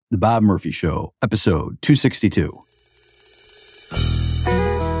The Bob Murphy Show, episode 262.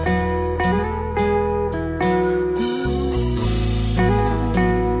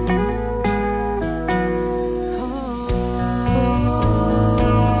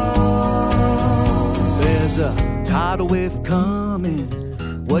 There's a tidal wave coming.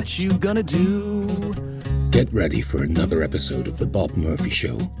 What you gonna do? Get ready for another episode of The Bob Murphy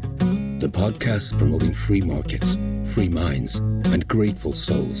Show, the podcast promoting free markets, free minds, and grateful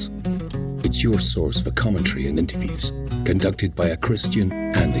souls. It's your source for commentary and interviews conducted by a Christian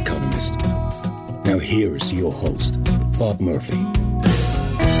and economist. Now here's your host, Bob Murphy.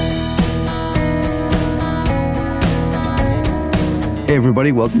 Hey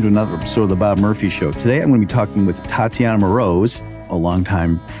everybody, welcome to another episode of The Bob Murphy Show. Today I'm going to be talking with Tatiana Moroz, a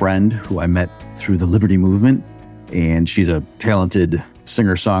longtime friend who I met through the Liberty Movement, and she's a talented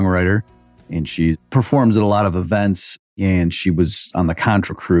singer-songwriter, and she performs at a lot of events, and she was on the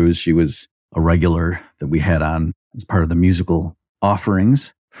Contra Cruise. She was a regular that we had on as part of the musical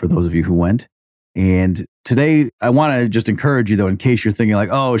offerings for those of you who went. And today I want to just encourage you, though, in case you're thinking like,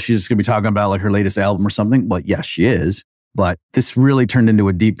 oh, she's just going to be talking about like her latest album or something. Well, yes, she is. But this really turned into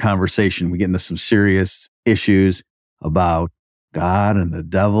a deep conversation. We get into some serious issues about God and the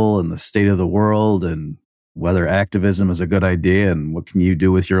devil and the state of the world and whether activism is a good idea and what can you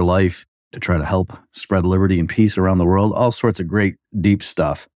do with your life to try to help spread liberty and peace around the world. All sorts of great, deep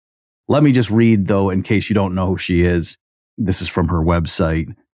stuff. Let me just read, though, in case you don't know who she is. This is from her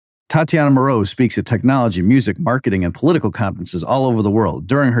website. Tatiana Moroz speaks at technology, music, marketing, and political conferences all over the world.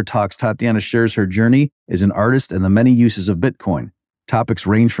 During her talks, Tatiana shares her journey as an artist and the many uses of Bitcoin. Topics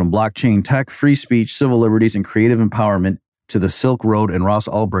range from blockchain tech, free speech, civil liberties, and creative empowerment to the Silk Road and Ross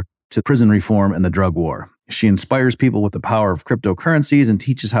Ulbricht to prison reform and the drug war. She inspires people with the power of cryptocurrencies and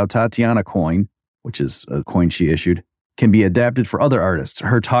teaches how Tatiana Coin, which is a coin she issued, can be adapted for other artists.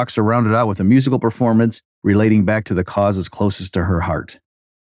 Her talks are rounded out with a musical performance relating back to the causes closest to her heart.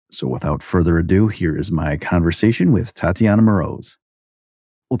 So without further ado, here is my conversation with Tatiana Moroz.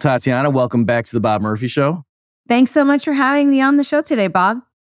 Well, Tatiana, welcome back to the Bob Murphy Show. Thanks so much for having me on the show today, Bob.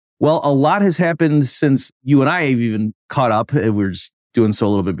 Well, a lot has happened since you and I have even caught up. We were just doing so a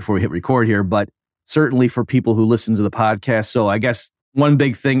little bit before we hit record here, but certainly for people who listen to the podcast. So I guess one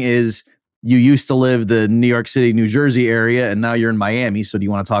big thing is you used to live the New York City, New Jersey area, and now you're in Miami. So do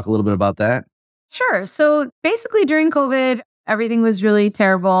you want to talk a little bit about that? Sure. So basically during COVID, everything was really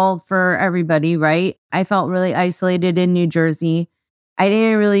terrible for everybody, right? I felt really isolated in New Jersey. I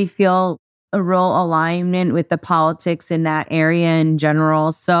didn't really feel a real alignment with the politics in that area in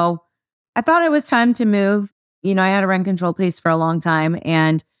general. So I thought it was time to move. You know, I had a rent control place for a long time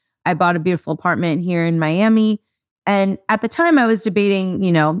and I bought a beautiful apartment here in Miami. And at the time I was debating,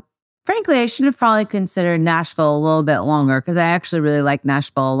 frankly, I should have probably considered Nashville a little bit longer because I actually really like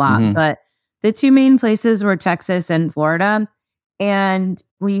Nashville a lot. Mm-hmm. But the two main places were Texas and Florida. And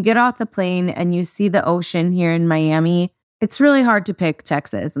when you get off the plane and you see the ocean here in Miami, it's really hard to pick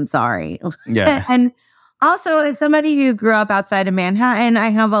Texas. I'm sorry. Yeah. And also, as somebody who grew up outside of Manhattan, I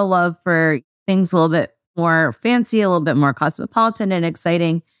have a love for things a little bit more fancy, a little bit more cosmopolitan and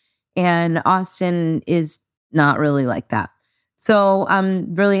exciting. And Austin is not really like that. So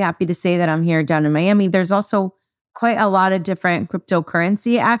I'm really happy to say that I'm here down in Miami. There's also quite a lot of different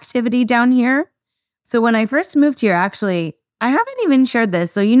cryptocurrency activity down here. So when I first moved here, actually, I haven't even shared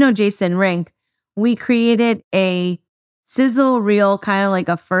this. So Jason Rink, we created a sizzle reel, kind of like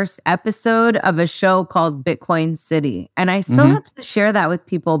a first episode of a show called Bitcoin City. And I still have to share that with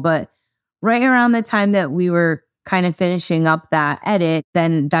people. But right around the time that we were kind of finishing up that edit,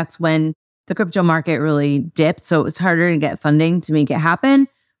 then that's when the crypto market really dipped. So it was harder to get funding to make it happen.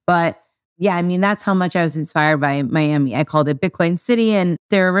 But yeah, I mean, that's how much I was inspired by Miami. I called it Bitcoin City. And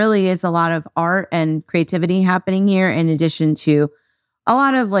there really is a lot of art and creativity happening here, in addition to a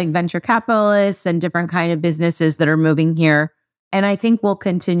lot of like venture capitalists and different kind of businesses that are moving here. And I think we'll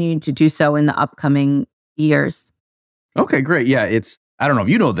continue to do so in the upcoming years. Okay, great. Yeah, I don't know if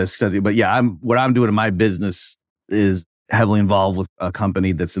you know this, but yeah, what I'm doing in my business is heavily involved with a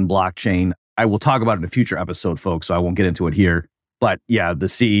company that's in blockchain. I will talk about it in a future episode, folks, so I won't get into it here. But yeah, the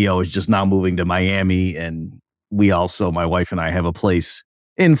CEO is just now moving to Miami. And we also, my wife and I, have a place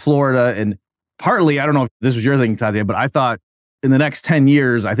in Florida. And partly, I don't know if this was your thing, Tatiana, but I thought in the next 10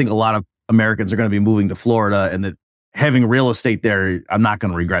 years, I think a lot of Americans are going to be moving to Florida, and that having real estate there, I'm not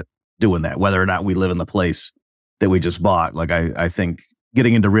going to regret doing that, whether or not we live in the place that we just bought. Like I think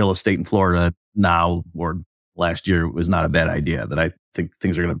getting into real estate in Florida now or last year was not a bad idea, that I think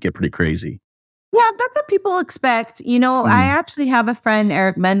things are going to get pretty crazy. Yeah, that's what people expect. I actually have a friend,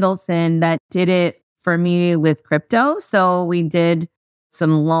 Eric Mendelson, that did it for me with crypto. So we did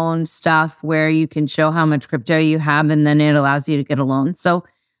some loan stuff where you can show how much crypto you have and then it allows you to get a loan. So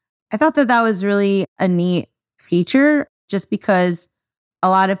I thought that that was really a neat feature just because a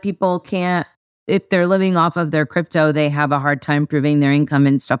lot of people can't, if they're living off of their crypto, they have a hard time proving their income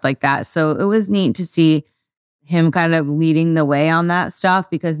and stuff like that. So it was neat to see him kind of leading the way on that stuff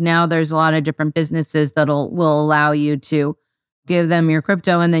because now there's a lot of different businesses that will allow you to give them your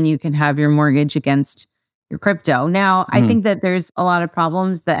crypto and then you can have your mortgage against your crypto. Now, I think that there's a lot of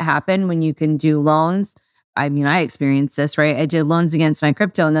problems that happen when you can do loans. I mean, I experienced this, right? I did loans against my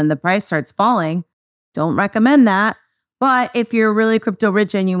crypto and then the price starts falling. Don't recommend that. But if you're really crypto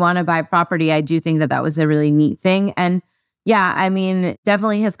rich and you want to buy property, I do think that that was a really neat thing. And yeah, I mean, it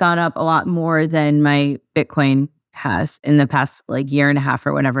definitely has gone up a lot more than my Bitcoin has in the past like year and a half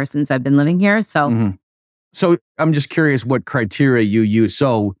or whatever since I've been living here. So, So I'm just curious what criteria you use.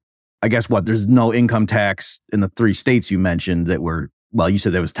 So I guess there's no income tax in the 3 states you mentioned that were, well, you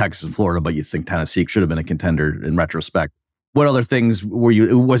said there was Texas and Florida, but you think Tennessee should have been a contender in retrospect. What other things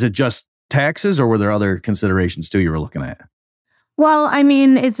was it just taxes or were there other considerations too you were looking at? well, I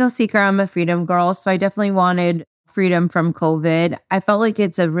mean, it's no secret I'm a freedom girl. So I definitely wanted freedom from COVID. I felt like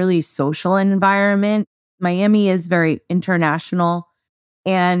it's a really social environment. Miami is very international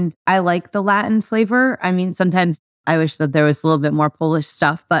and I like the Latin flavor. I mean, sometimes I wish that there was a little bit more Polish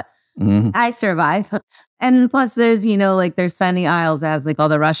stuff, but I survive. And plus there's, like there's Sunny Isles as like all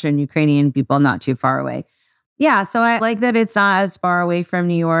the Russian, Ukrainian people not too far away. Yeah, so I like that it's not as far away from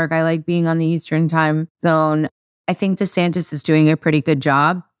New York. I like being on the Eastern time zone. I think DeSantis is doing a pretty good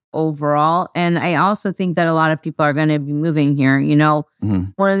job overall. And I also think that a lot of people are going to be moving here.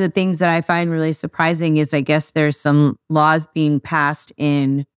 One of the things that I find really surprising is I guess there's some laws being passed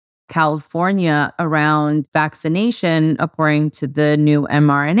in California around vaccination according to the new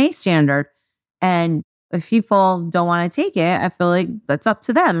mRNA standard. And if people don't want to take it, I feel like that's up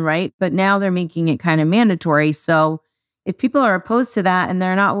to them, right? But now they're making it kind of mandatory. So if people are opposed to that and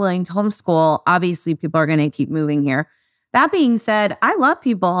they're not willing to homeschool, obviously people are going to keep moving here. That being said, I love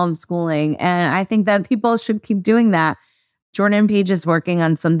people homeschooling and I think that people should keep doing that. Jordan Page is working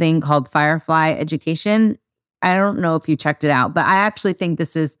on something called Firefly Education. I don't know if you checked it out, but I actually think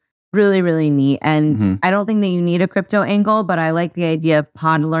this is really, really neat. And I don't think that you need a crypto angle, but I like the idea of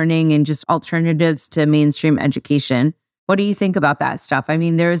pod learning and just alternatives to mainstream education. What do you think about that stuff? I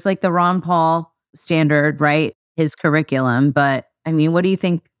mean, there's like the Ron Paul standard, right? His curriculum. But I mean, what do you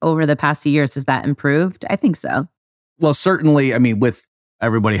think over the past few years? Has that improved? I think so. Well, certainly, I mean, with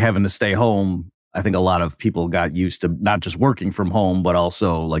everybody having to stay home, I think a lot of people got used to not just working from home, but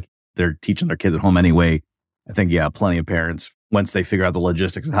also like they're teaching their kids at home anyway. I think, plenty of parents, once they figure out the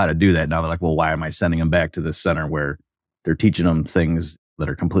logistics of how to do that, now they're like, well, why am I sending them back to this center where they're teaching them things that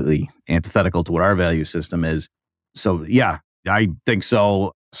are completely antithetical to what our value system is? So, yeah, I think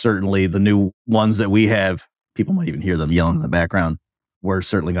so. Certainly the new ones that we have, people might even hear them yelling in the background. We're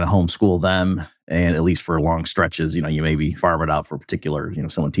certainly going to homeschool them. And at least for long stretches, you maybe farm it out for a particular,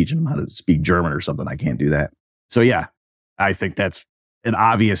 someone teaching them how to speak German or something. I can't do that. So, yeah, I think that's an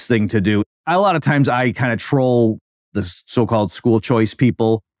obvious thing to do. A lot of times I kind of troll the so-called school choice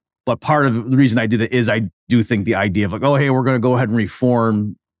people. But part of the reason I do that is I do think the idea of like, oh, hey, we're going to go ahead and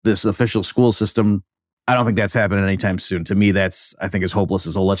reform this official school system. I don't think that's happening anytime soon. To me, that's, I think, as hopeless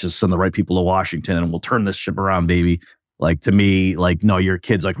as, oh, let's just send the right people to Washington and we'll turn this ship around, baby. Like, to me, like, no, your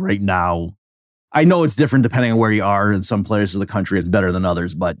kids, like right now, I know it's different depending on where you are. In some places of the country, it's better than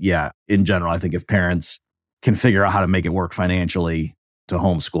others. But yeah, in general, I think if parents can figure out how to make it work financially to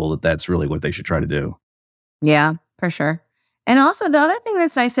homeschool, that's really what they should try to do. Yeah, for sure. And also the other thing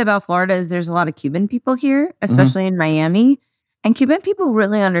that's nice about Florida is there's a lot of Cuban people here, especially in Miami. And Cuban people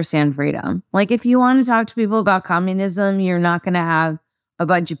really understand freedom. Like if you want to talk to people about communism, you're not going to have a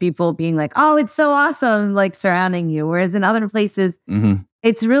bunch of people being like, oh, it's so awesome, like surrounding you. Whereas in other places,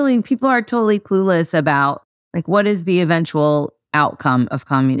 it's really, people are totally clueless about like, what is the eventual outcome of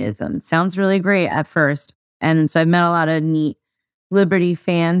communism? Sounds really great at first. And so I've met a lot of neat Liberty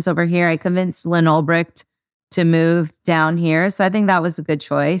fans over here. I convinced Lynn Ulbricht to move down here. So I think that was a good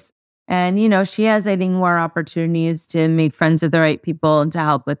choice. And, she has, I think, more opportunities to make friends with the right people and to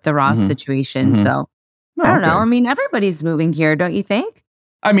help with the Ross situation. So I don't know. I mean, everybody's moving here, don't you think?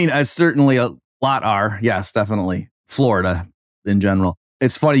 I mean, certainly a lot are. Yes, definitely. Florida in general.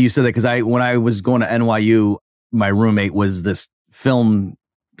 It's funny you said that because when I was going to NYU, my roommate was this film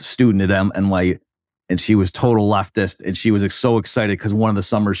student at NYU. And she was total leftist. And she was so excited because one of the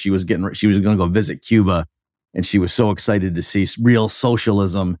summers she was going to go visit Cuba. And she was so excited to see real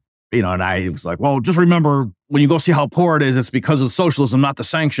socialism, and I was like, well, just remember when you go see how poor it is, it's because of socialism, not the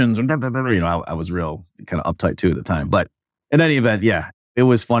sanctions. And, I was real kind of uptight too at the time. But in any event, yeah, it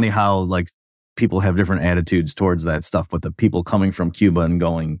was funny how like people have different attitudes towards that stuff, but the people coming from Cuba and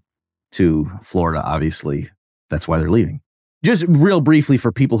going to Florida, obviously, that's why they're leaving. Just real briefly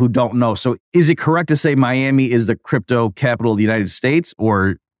for people who don't know. So is it correct to say Miami is the crypto capital of the United States,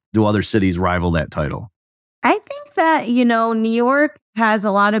 or do other cities rival that title? I think that, New York has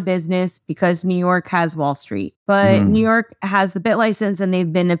a lot of business because New York has Wall Street, but New York has the BitLicense and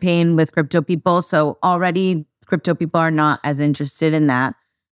they've been a pain with crypto people. So already crypto people are not as interested in that.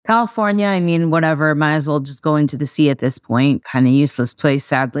 California, I mean, whatever, might as well just go into the sea at this point. Kind of useless place,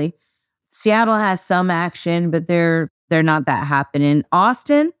 sadly. Seattle has some action, but they're not that happening.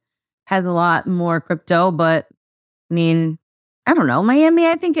 Austin has a lot more crypto, but I mean, I don't know. Miami,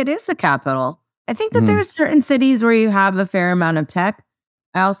 I think it is the capital. I think that there's certain cities where you have a fair amount of tech.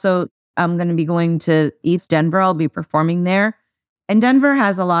 I'm going to be going to East Denver. I'll be performing there. And Denver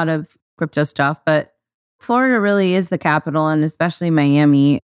has a lot of crypto stuff, but Florida really is the capital, and especially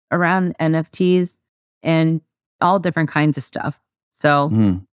Miami, around NFTs and all different kinds of stuff. So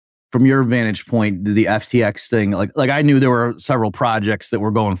from your vantage point, the FTX thing, like I knew there were several projects that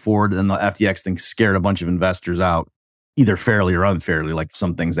were going forward, and the FTX thing scared a bunch of investors out, either fairly or unfairly, like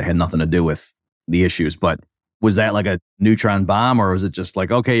some things that had nothing to do with the issues. But was that like a neutron bomb, or was it just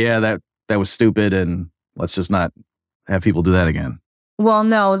like, okay, yeah, that was stupid, and let's just not have people do that again? Well,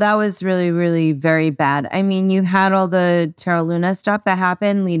 no, that was really, really very bad. I mean, you had all the Terra Luna stuff that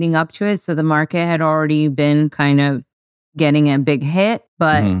happened leading up to it. So the market had already been kind of getting a big hit.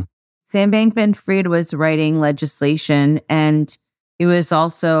 But Sam Bankman-Fried was writing legislation, and it was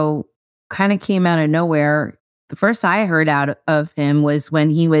also kind of came out of nowhere. The first I heard out of him was when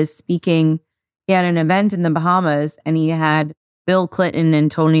he was speaking. He had an event in the Bahamas, and he had Bill Clinton and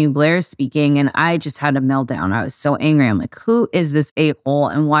Tony Blair speaking, and I just had a meltdown. I was so angry. I'm like, who is this a-hole,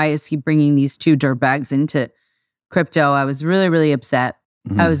 and why is he bringing these two dirtbags into crypto? I was really, really upset.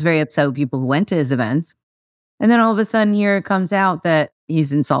 I was very upset with people who went to his events. And then all of a sudden, here it comes out that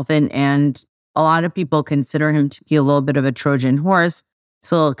he's insolvent, and a lot of people consider him to be a little bit of a Trojan horse.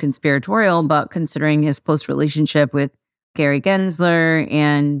 It's a little conspiratorial, but considering his close relationship with Gary Gensler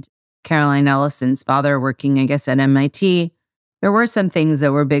and Caroline Ellison's father working, I guess, at MIT, there were some things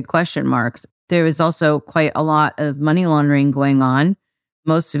that were big question marks. There was also quite a lot of money laundering going on,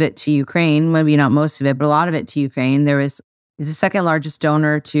 most of it to Ukraine, maybe not most of it, but a lot of it to Ukraine. He's the second largest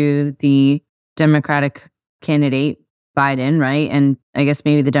donor to the Democratic candidate, Biden, right? And I guess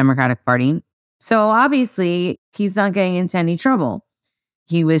maybe the Democratic Party. So obviously, he's not getting into any trouble.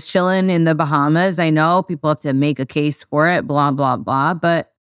 He was chilling in the Bahamas. I know people have to make a case for it, blah, blah, blah. But,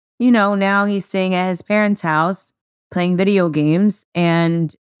 now he's staying at his parents' house, playing video games,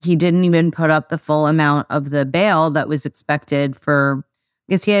 and he didn't even put up the full amount of the bail that was expected for,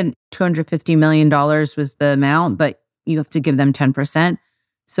 I guess he had $250 million was the amount, but you have to give them 10%.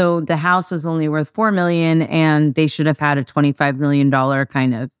 So the house was only worth $4 million, and they should have had a $25 million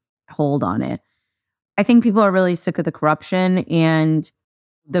kind of hold on it. I think people are really sick of the corruption, and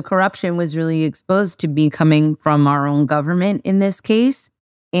the corruption was really exposed to be coming from our own government in this case.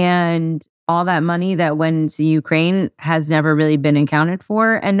 And all that money that went to Ukraine has never really been accounted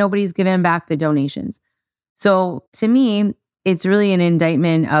for, and nobody's given back the donations. So to me, it's really an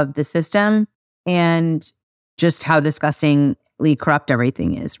indictment of the system and just how disgustingly corrupt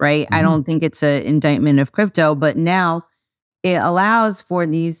everything is, right? I don't think it's an indictment of crypto, but now it allows for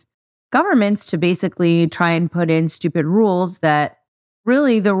these governments to basically try and put in stupid rules that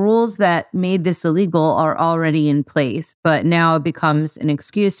really the rules that made this illegal are already in place, but now it becomes an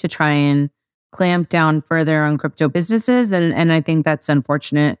excuse to try and clamp down further on crypto businesses. And I think that's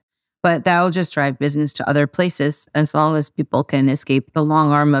unfortunate, but that will just drive business to other places as long as people can escape the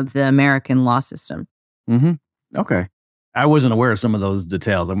long arm of the American law system. Okay. I wasn't aware of some of those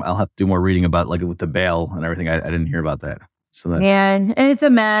details. I'll have to do more reading about like with the bail and everything. I didn't hear about that. So that's... Yeah, and it's a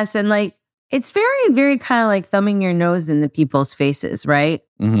mess. And like, it's very, very kind of like thumbing your nose in the people's faces, right?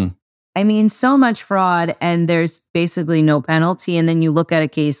 I mean, so much fraud and there's basically no penalty. And then you look at a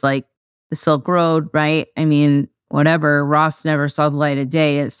case like the Silk Road, right? I mean, whatever, Ross never saw the light of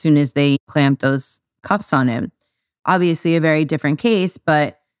day as soon as they clamped those cuffs on him. Obviously a very different case,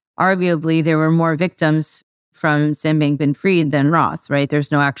 but arguably there were more victims from Sam Bankman-Fried than Ross, right?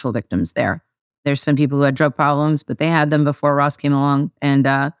 There's no actual victims there. There's some people who had drug problems, but they had them before Ross came along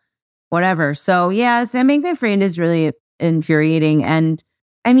and whatever. So yeah, Sam Bankman-Fried is really infuriating. And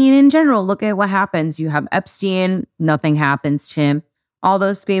I mean, in general, look at what happens. You have Epstein, nothing happens to him. All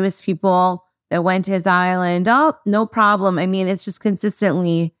those famous people that went to his island, oh, no problem. I mean, it's just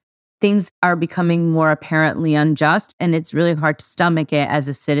consistently things are becoming more apparently unjust, and it's really hard to stomach it as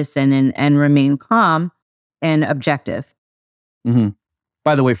a citizen and remain calm and objective.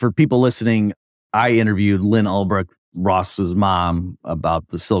 By the way, for people listening, I interviewed Lynn Ulbrich, Ross's mom, about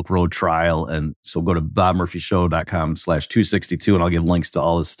the Silk Road trial. And so go to bobmurphyshow.com/262 and I'll give links to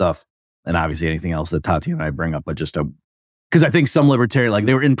all this stuff. And obviously anything else that Tatiana and I bring up, but just because I think some libertarian, like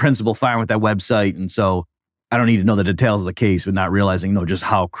they were in principle fine with that website. And so I don't need to know the details of the case, but not realizing, just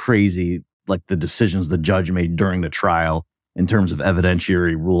how crazy, like the decisions the judge made during the trial in terms of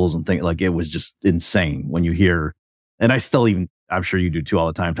evidentiary rules and things. Like it was just insane when you hear, and I still even, I'm sure you do too all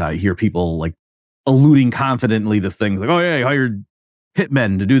the time, Ty, hear people like alluding confidently to things like, oh yeah, I hired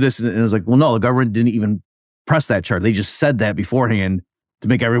hitmen to do this. And it was like, well, no, the government didn't even press that charge. They just said that beforehand to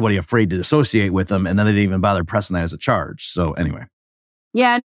make everybody afraid to associate with them. And then they didn't even bother pressing that as a charge. So anyway.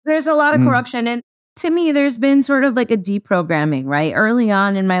 Yeah, there's a lot of corruption. And to me, there's been sort of like a deprogramming, right? Early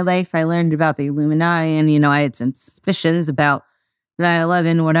on in my life, I learned about the Illuminati and, I had some suspicions about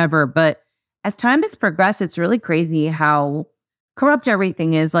 9/11, whatever. But as time has progressed, it's really crazy how corrupt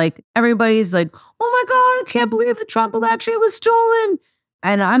everything is. Like everybody's like, oh my God, I can't believe the Trump election was stolen.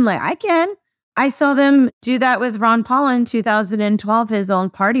 And I'm like, I can. I saw them do that with Ron Paul in 2012. His own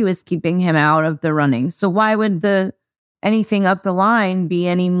party was keeping him out of the running. So why would anything up the line be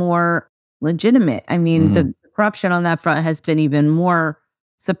any more legitimate? I mean, the corruption on that front has been even more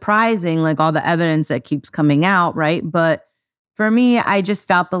surprising, like all the evidence that keeps coming out, right? But for me, I just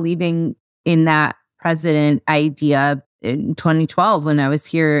stopped believing in that president idea in 2012 when I was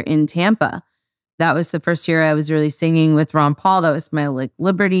here in Tampa. That was the first year I was really singing with Ron Paul. That was my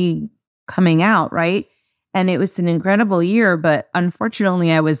liberty coming out, right? And it was an incredible year, but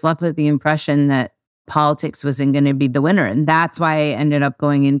unfortunately, I was left with the impression that politics wasn't going to be the winner. And that's why I ended up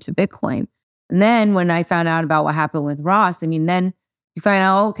going into Bitcoin. And then when I found out about what happened with Ross, then you find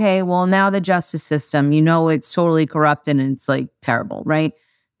out, okay, well, now the justice system, it's totally corrupt and it's like terrible, right?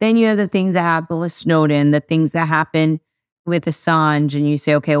 Then you have the things that happen with Snowden, the things that happen with Assange, and you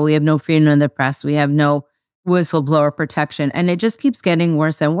say, okay, well, we have no freedom of the press. We have no whistleblower protection. And it just keeps getting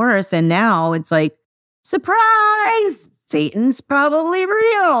worse and worse. And now it's like, surprise, Satan's probably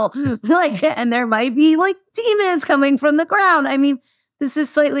real. And there might be demons coming from the ground. I mean, this is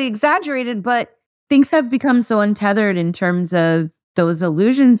slightly exaggerated, but things have become so untethered in terms of those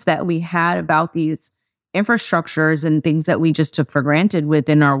illusions that we had about these infrastructures and things that we just took for granted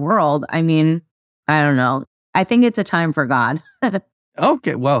within our world. I mean, I don't know. I think it's a time for God.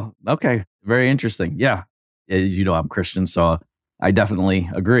 Okay. Well, okay. Very interesting. Yeah. I'm Christian, so I definitely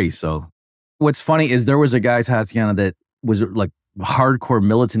agree. So what's funny is there was a guy, Tatiana, that was like hardcore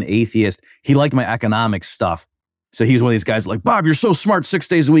militant atheist. He liked my economics stuff. So he was one of these guys like, Bob, you're so smart 6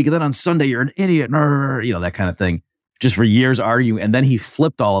 days a week. And then on Sunday, you're an idiot. That kind of thing. Just for years arguing. And then he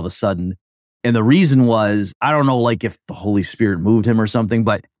flipped all of a sudden. And the reason was, I don't know, if the Holy Spirit moved him or something,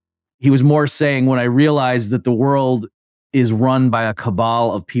 but he was more saying, when I realized that the world is run by a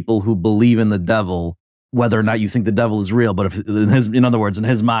cabal of people who believe in the devil, whether or not you think the devil is real, but if in other words, in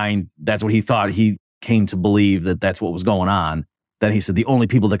his mind, that's what he thought. He came to believe that that's what was going on. Then he said the only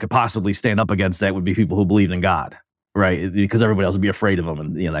people that could possibly stand up against that would be people who believed in God, right? Because everybody else would be afraid of him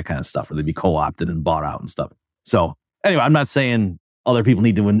and that kind of stuff, or they'd be co-opted and bought out and stuff. So anyway, I'm not saying other people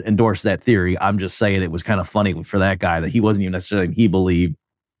need to endorse that theory. I'm just saying it was kind of funny for that guy that he wasn't even necessarily he believed,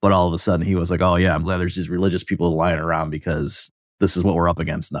 but all of a sudden he was like, oh yeah, I'm glad there's these religious people lying around because this is what we're up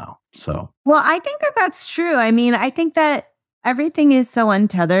against now. So, well, I think that that's true. I mean, I think that everything is so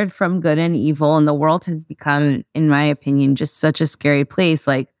untethered from good and evil, and the world has become, in my opinion, just such a scary place.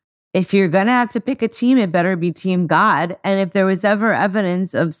 Like, if you're going to have to pick a team, it better be Team God. And if there was ever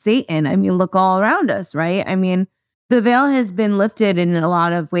evidence of Satan, I mean, look all around us, right? I mean, the veil has been lifted in a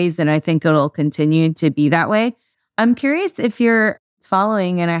lot of ways, and I think it'll continue to be that way. I'm curious if you're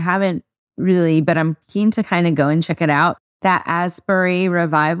following, and I haven't really, but I'm keen to kind of go and check it out. That Asbury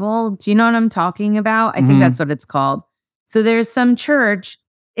revival. Do you know what I'm talking about? I think that's what it's called. So there's some church.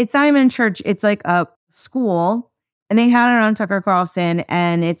 It's not even a church. It's like a school. And they had it on Tucker Carlson.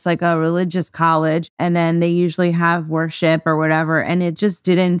 And it's like a religious college. And then they usually have worship or whatever. And it just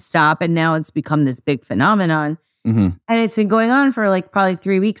didn't stop. And now it's become this big phenomenon. And it's been going on for probably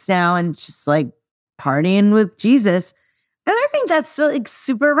 3 weeks now. And just partying with Jesus. And I think that's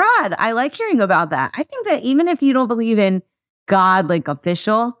super rad. I like hearing about that. I think that even if you don't believe in God,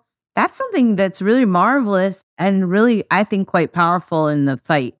 official, that's something that's really marvelous and really, I think, quite powerful in the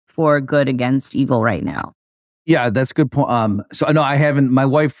fight for good against evil right now. Yeah, that's a good point. So I know I haven't, my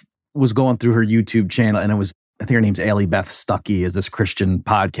wife was going through her YouTube channel and I think her name's Allie Beth Stuckey, is this Christian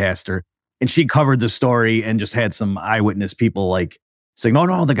podcaster. And she covered the story and just had some eyewitness people saying,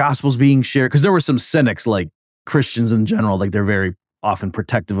 no, the gospel's being shared. Because there were some cynics, Christians in general, they're very often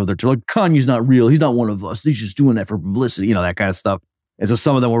protective of their church. Kanye's not real. He's not one of us. He's just doing that for publicity, that kind of stuff. And so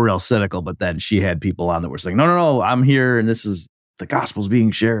some of them were real cynical, but then she had people on that were saying, no, I'm here and this is the gospel's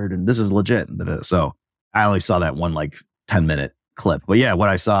being shared and this is legit. So I only saw that one like 10-minute clip. But yeah, what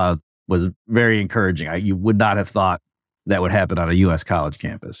I saw was very encouraging. You would not have thought that would happen on a U.S. college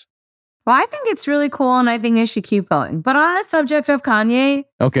campus. Well, I think it's really cool and I think it should keep going. But on the subject of Kanye,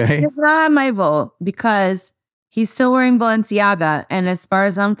 okay, it's not my vote because he's still wearing Balenciaga. And as far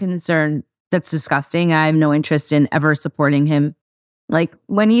as I'm concerned, that's disgusting. I have no interest in ever supporting him. Like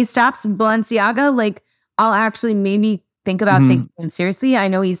when he stops Balenciaga, like I'll actually maybe think about taking him seriously. I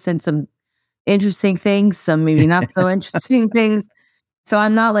know he said some interesting things, some maybe not so interesting things. So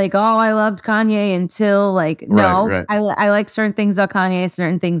I'm not like, oh, I loved Kanye until like, no, right. I like certain things about Kanye,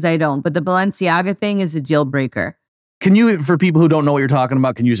 certain things I don't. But the Balenciaga thing is a deal breaker. Can you, for people who don't know what you're talking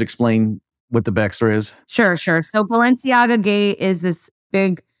about, can you just explain what the backstory is? Sure. So Balenciaga Gate is this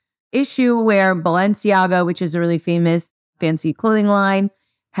big issue where Balenciaga, which is a really famous fancy clothing line,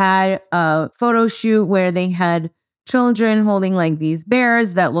 had a photo shoot where they had children holding like these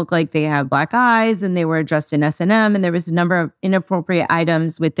bears that look like they have black eyes and they were dressed in S&M, and there was a number of inappropriate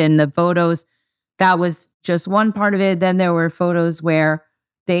items within the photos. That was just one part of it. Then there were photos where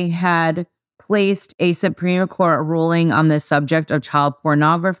they had placed a Supreme Court ruling on the subject of child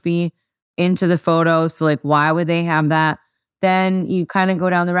pornography into the photo. So like, why would they have that? Then you kind of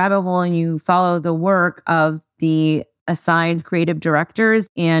go down the rabbit hole and you follow the work of the assigned creative directors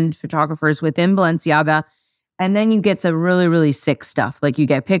and photographers within Balenciaga. And then you get some really, really sick stuff. Like you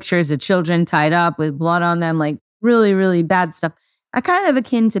get pictures of children tied up with blood on them, like really, really bad stuff. I kind of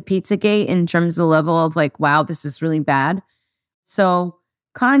akin to Pizzagate in terms of the level of like, wow, this is really bad. So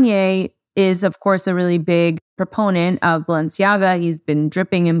Kanye is, of course, a really big proponent of Balenciaga. He's been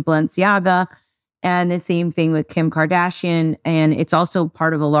dripping in Balenciaga. And the same thing with Kim Kardashian. And it's also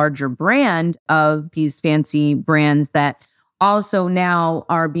part of a larger brand of these fancy brands that also now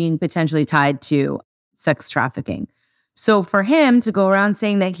are being potentially tied to sex trafficking. So for him to go around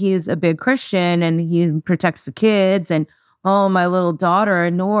saying that he's a big Christian and he protects the kids and, oh, my little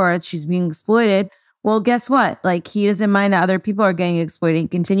daughter, Nora, she's being exploited. Well, guess what? Like he doesn't mind that other people are getting exploited. He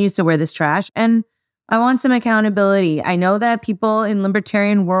continues to wear this trash. And I want some accountability. I know that people in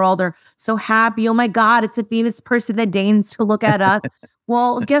libertarian world are so happy. Oh my God, it's a famous person that deigns to look at us.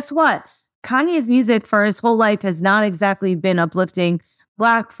 Well, guess what? Kanye's music for his whole life has not exactly been uplifting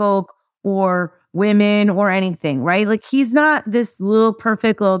Black folk or women or anything, right? Like he's not this little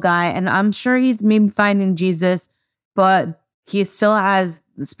perfect little guy. And I'm sure he's maybe finding Jesus, but he still has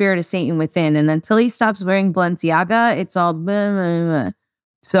the spirit of Satan within. And until he stops wearing Balenciaga, it's all blah, blah, blah.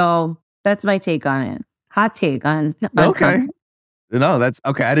 So that's my take on it. Hot take on okay. No, that's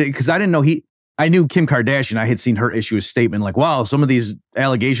okay. I didn't know I knew Kim Kardashian. I had seen her issue a statement like, wow, some of these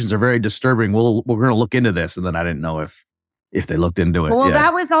allegations are very disturbing. We're going to look into this. And then I didn't know if they looked into it. Well,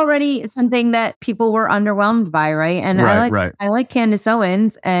 that was already something that people were underwhelmed by, right? And I like Candace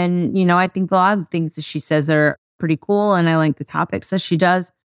Owens. And, you know, I think a lot of things that she says are pretty cool. And I like the topics that she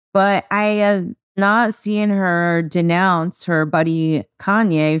does. But I have not seen her denounce her buddy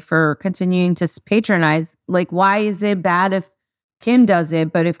Kanye for continuing to patronize. Like, why is it bad if Kim does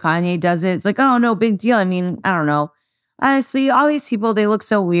it, but if Kanye does it, it's like, oh, no, big deal. I mean, I don't know. Honestly, all these people, they look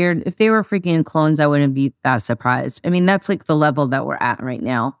so weird. If they were freaking clones, I wouldn't be that surprised. I mean, that's like the level that we're at right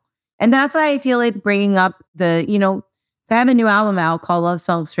now. And that's why I feel like bringing up so I have a new album out called Love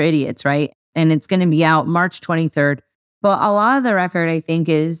Songs for Idiots, right? And it's going to be out March 23rd. But a lot of the record, I think,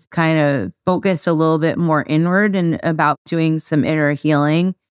 is kind of focused a little bit more inward and about doing some inner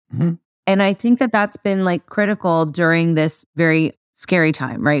healing. Mm-hmm. And I think that that's been like critical during this very scary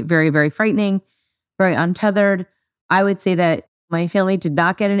time, right? Very, very frightening, very untethered. I would say that my family did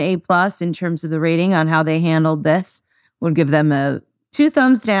not get an A+ in terms of the rating on how they handled this. Would give them a 2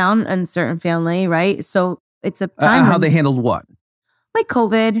 thumbs down in certain family, right? So it's a time how they handled what? Like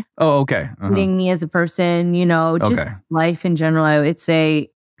COVID. Oh, okay. Treating me as a person, just life in general, I would say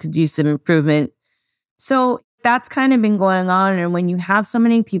could use some improvement. So that's kind of been going on. And when you have so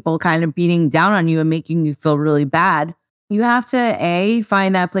many people kind of beating down on you and making you feel really bad, you have to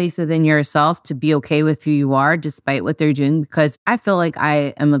find that place within yourself to be okay with who you are, despite what they're doing, because I feel like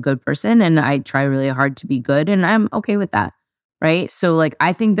I am a good person and I try really hard to be good and I'm okay with that. Right. So like,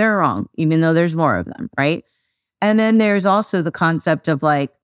 I think they're wrong, even though there's more of them. Right. And then there's also the concept of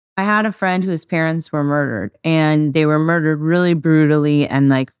like, I had a friend whose parents were murdered and they were murdered really brutally and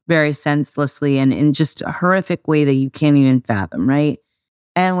like very senselessly and in just a horrific way that you can't even fathom. Right.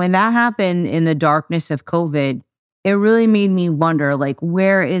 And when that happened in the darkness of COVID, it really made me wonder, like,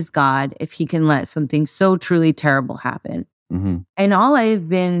 where is God if he can let something so truly terrible happen? Mm-hmm. And all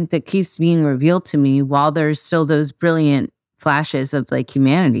that keeps being revealed to me while there's still those brilliant flashes of like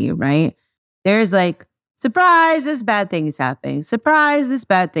humanity, right? There's like, surprise, this bad thing is happening. Surprise, this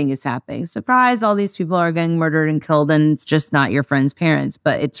bad thing is happening. Surprise, all these people are getting murdered and killed, and it's just not your friend's parents,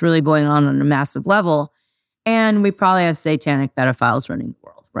 but it's really going on a massive level. And we probably have satanic pedophiles running the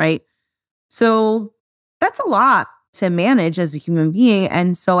world, right? So that's a lot to manage as a human being.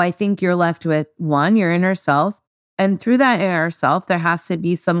 And so I think you're left with one, your inner self. And through that inner self, there has to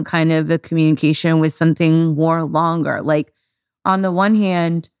be some kind of a communication with something more longer. Like on the one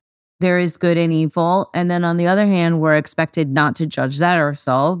hand, there is good and evil. And then on the other hand, we're expected not to judge that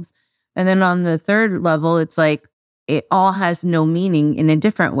ourselves. And then on the third level, it's like it all has no meaning in a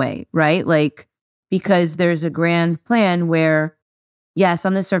different way, right? Like, because there's a grand plan where, yes,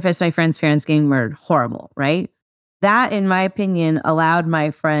 on the surface, my friend's parents getting murdered, horrible, right? That, in my opinion, allowed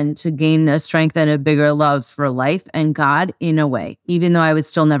my friend to gain a strength and a bigger love for life and God in a way, even though I would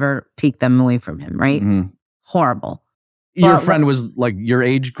still never take them away from him, right? Mm-hmm. Horrible. Your friend was like your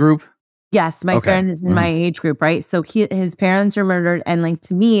age group? Yes, my friend is in my age group, right? So his parents are murdered. And like,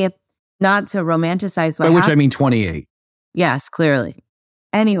 to me, not to romanticize what By which I mean 28. Yes, clearly.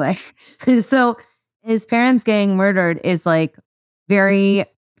 Anyway, so his parents getting murdered is like very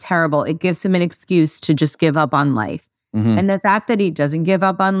terrible. It gives him an excuse to just give up on life. Mm-hmm. And the fact that he doesn't give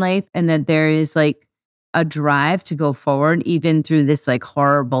up on life and that there is like a drive to go forward even through this like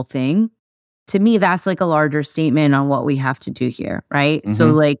horrible thing, to me, that's like a larger statement on what we have to do here, right?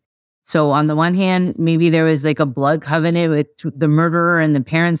 Mm-hmm. So on the one hand, maybe there was like a blood covenant with the murderer and the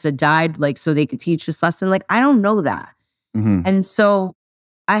parents that died, like so they could teach this lesson. Like, I don't know that. Mm-hmm. And so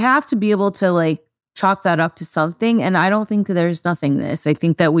I have to be able to like chalk that up to something. And I don't think that there's nothingness. I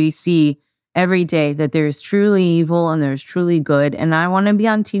think that we see every day that there's truly evil and there's truly good. And I want to be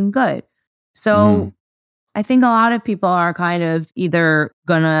on team good. So I think a lot of people are kind of either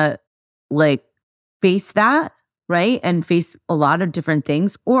gonna like face that, right? And face a lot of different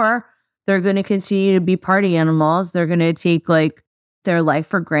things, or they're going to continue to be party animals. They're going to take like their life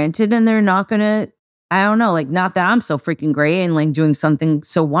for granted and they're not going to, I don't know, like not that I'm so freaking great and like doing something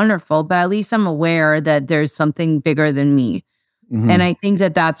so wonderful, but at least I'm aware that there's something bigger than me. Mm-hmm. And I think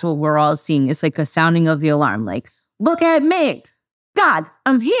that that's what we're all seeing. It's like a sounding of the alarm, like, look at me, God,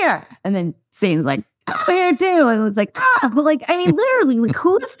 I'm here. And then Satan's like, I'm here too. And it's like, but like, I mean, literally, like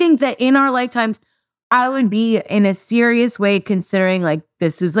who would think that in our lifetimes, I would be in a serious way considering like,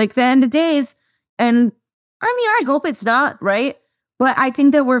 this is like the end of days. And I mean, I hope it's not, right? But I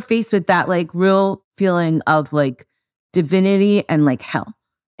think that we're faced with that like real feeling of like divinity and like hell.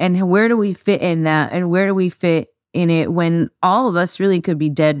 And where do we fit in that? And where do we fit in it when all of us really could be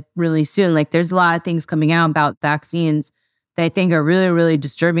dead really soon? Like there's a lot of things coming out about vaccines that I think are really, really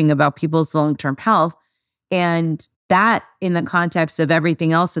disturbing about people's long-term health. And that in the context of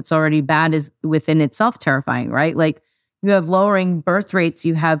everything else that's already bad is within itself terrifying, right? Like you have lowering birth rates,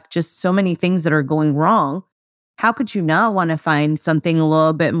 you have just so many things that are going wrong. How could you not want to find something a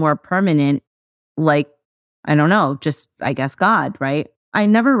little bit more permanent? Like, I don't know, just I guess God, right? I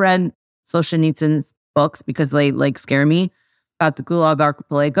never read Solzhenitsyn's books because they like scare me about the Gulag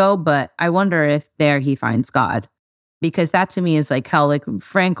Archipelago, but I wonder if there he finds God. Because that to me is like how like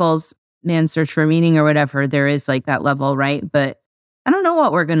Frankl's Man's Search for Meaning or whatever, there is like that level, right? But I don't know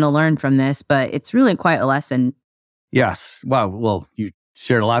what we're going to learn from this, but it's really quite a lesson. Yes. Wow. Well, you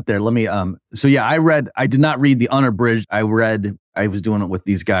shared a lot there. Let me, so yeah, I did not read the unabridged. I was doing it with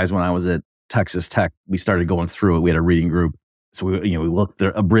these guys when I was at Texas Tech. We started going through it. We had a reading group. So we looked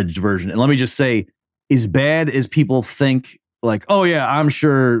at the abridged version. And let me just say, as bad as people think, like, oh yeah, I'm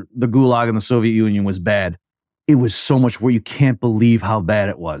sure the Gulag in the Soviet Union was bad. It was so much where you can't believe how bad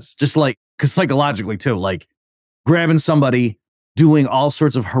it was. Just like, because psychologically too, like grabbing somebody, doing all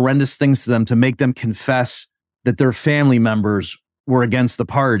sorts of horrendous things to them to make them confess that their family members were against the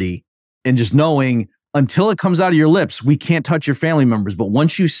party, and just knowing until it comes out of your lips, we can't touch your family members. But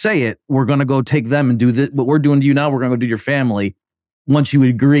once you say it, we're going to go take them and do what we're doing to you now. We're going to go do your family. Once you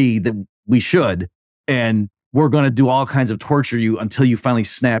agree that we should, and we're going to do all kinds of torture you until you finally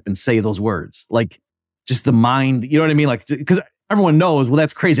snap and say those words. Like just the mind, you know what I mean? Like, because everyone knows, well,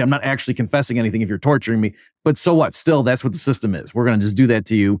 that's crazy. I'm not actually confessing anything if you're torturing me, but so what? Still, that's what the system is. We're going to just do that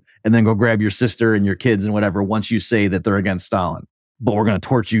to you and then go grab your sister and your kids and whatever once you say that they're against Stalin. But we're going to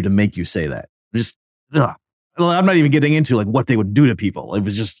torture you to make you say that. Just, ugh. I'm not even getting into like what they would do to people. It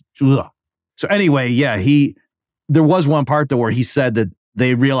was just, ugh. So anyway, yeah, there was one part though where he said that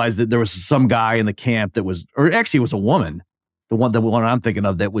they realized that there was some guy in the camp that was, or actually it was a woman, the one I'm thinking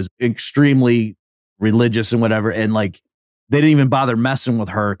of, that was extremely religious and whatever. And like, they didn't even bother messing with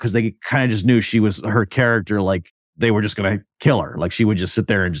her because they kind of just knew she was her character. Like they were just going to kill her. Like she would just sit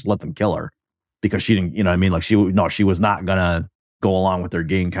there and just let them kill her. because she didn't, you know what I mean? Like she was not going to go along with their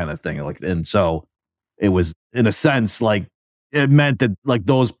gang kind of thing. Like, and so it was, in a sense, like it meant that like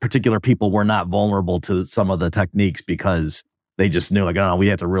those particular people were not vulnerable to some of the techniques because they just knew like, oh, we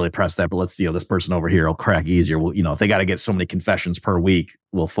have to really press that, but let's see, this person over here will crack easier. Well, if they got to get so many confessions per week,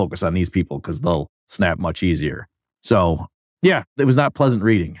 we'll focus on these people because they'll snap much easier. So yeah, it was not pleasant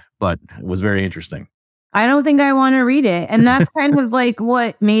reading, but it was very interesting. I don't think I want to read it. And that's kind of like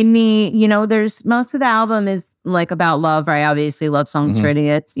what made me, there's most of the album is like about love. I obviously love songs for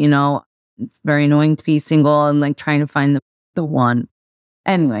idiots, it's very annoying to be single and like trying to find the one.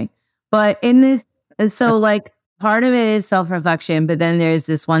 Anyway, but in this, so like part of it is self-reflection, but then there's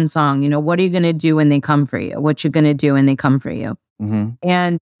this one song, what are you going to do when they come for you? What you're going to do when they come for you?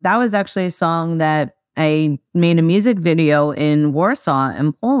 And that was actually a song that I made a music video in Warsaw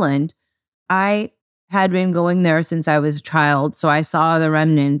in Poland. I had been going there since I was a child. So I saw the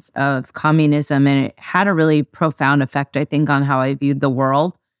remnants of communism and it had a really profound effect, I think, on how I viewed the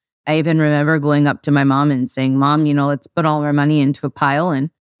world. I even remember going up to my mom and saying, Mom, let's put all our money into a pile and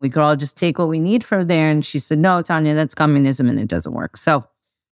we could all just take what we need from there. And she said, no, Tanya, that's communism and it doesn't work. So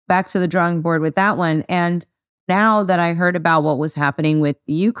back to the drawing board with that one. And now that I heard about what was happening with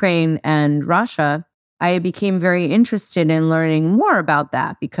Ukraine and Russia, I became very interested in learning more about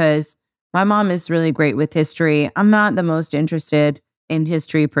that because my mom is really great with history. I'm not the most interested in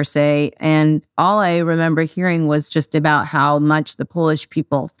history per se. And all I remember hearing was just about how much the Polish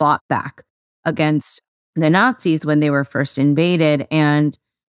people fought back against the Nazis when they were first invaded. And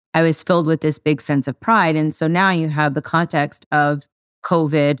I was filled with this big sense of pride. And so now you have the context of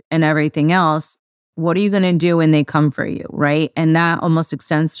COVID and everything else. What are you going to do when they come for you, right? And that almost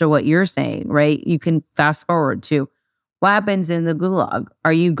extends to what you're saying, right? You can fast forward to what happens in the gulag.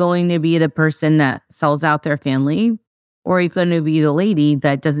 Are you going to be the person that sells out their family? Or are you going to be the lady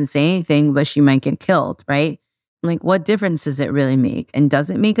that doesn't say anything, but she might get killed, right? Like, what difference does it really make? And does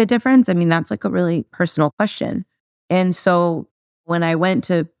it make a difference? I mean, that's like a really personal question. And so when I went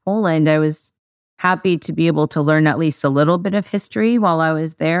to Poland, I was happy to be able to learn at least a little bit of history while I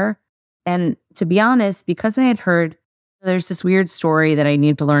was there. And to be honest, because I had heard there's this weird story that I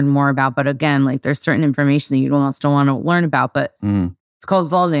need to learn more about. But again, like there's certain information that you almost don't want to learn about. But it's called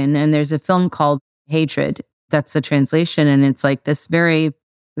Volyn. And there's a film called Hatred. That's the translation. And it's like this very,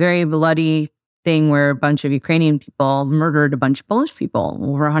 very bloody thing where a bunch of Ukrainian people murdered a bunch of Polish people,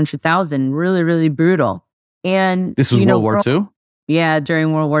 over 100,000. Really, really brutal. And this was World War II? Yeah,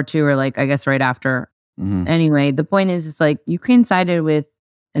 during World War II, or like, I guess right after. Anyway, the point is, it's like Ukraine sided with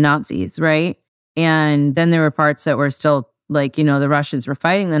the Nazis, right? And then there were parts that were still like, the Russians were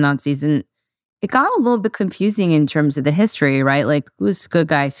fighting the Nazis. And it got a little bit confusing in terms of the history, right? Like, who's the good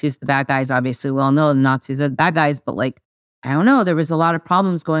guys? Who's the bad guys? Obviously, we all know the Nazis are the bad guys. But like, I don't know. There was a lot of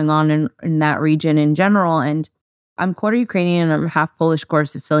problems going on in that region in general. And I'm quarter Ukrainian. I'm half Polish, quarter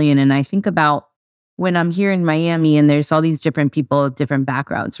Sicilian. And I think about when I'm here in Miami and there's all these different people of different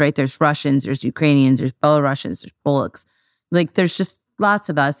backgrounds, right? There's Russians, there's Ukrainians, there's Belarusians, there's Polacks. Like, there's just lots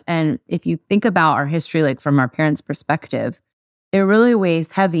of us. And if you think about our history, like from our parents' perspective, it really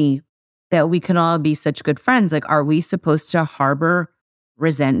weighs heavy that we can all be such good friends. Like, are we supposed to harbor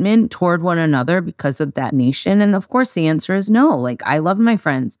resentment toward one another because of that nation? And of course, the answer is no. Like, I love my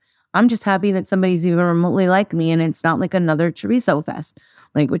friends. I'm just happy that somebody's even remotely like me and it's not like another chorizo fest.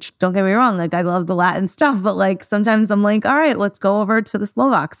 Like, which, don't get me wrong, like I love the Latin stuff, but like sometimes I'm like, all right, let's go over to the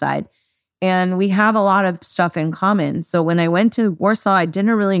Slovak side. And we have a lot of stuff in common. So when I went to Warsaw, I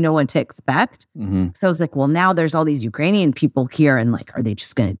didn't really know what to expect. So I was like, well, now there's all these Ukrainian people here. And like, are they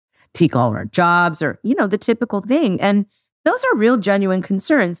just going to take all our jobs or, the typical thing? And those are real, genuine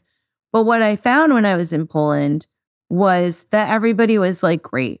concerns. But what I found when I was in Poland was that everybody was like,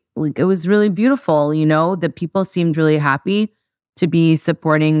 great. Like, it was really beautiful. The people seemed really happy to be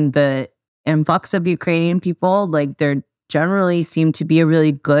supporting the influx of Ukrainian people. Like, there generally seemed to be a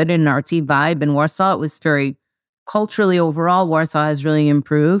really good and artsy vibe in Warsaw. It was very culturally overall, Warsaw has really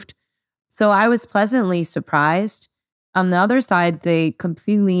improved. So I was pleasantly surprised. On the other side, they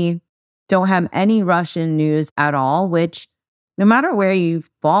completely don't have any Russian news at all, which no matter where you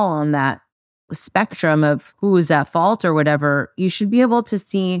fall on that spectrum of who is at fault or whatever, you should be able to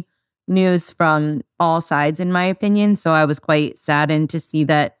see news from all sides, in my opinion. So I was quite saddened to see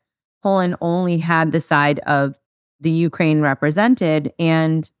that Poland only had the side of the Ukraine represented.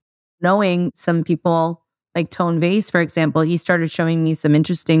 And knowing some people like Tone Vase, for example, he started showing me some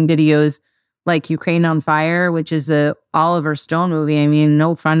interesting videos like Ukraine on Fire, which is a Oliver Stone movie. I mean,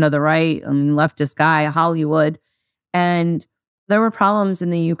 no friend of the right, leftist guy, Hollywood. And there were problems in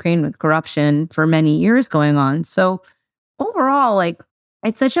the Ukraine with corruption for many years going on. So overall, like,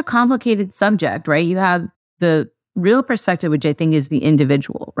 it's such a complicated subject, right? You have the real perspective, which I think is the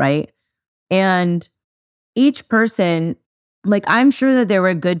individual, right? And each person, like, I'm sure that there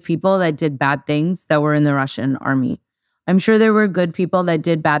were good people that did bad things that were in the Russian army. I'm sure there were good people that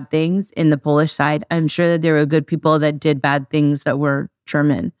did bad things in the Polish side. I'm sure that there were good people that did bad things that were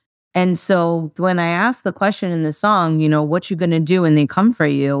German. And so when I ask the question in the song, what you going to do when they come for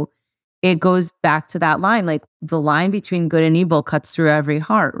you? It goes back to that line, like the line between good and evil cuts through every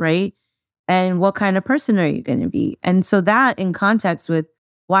heart, right? And what kind of person are you going to be? And so that in context with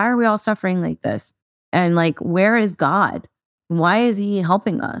why are we all suffering like this? And like, where is God? Why is he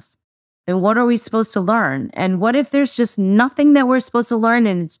helping us? And what are we supposed to learn? And what if there's just nothing that we're supposed to learn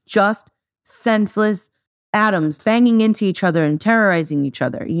and it's just senseless atoms banging into each other and terrorizing each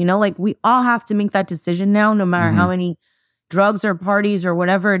other? Like we all have to make that decision now, no matter how many drugs or parties or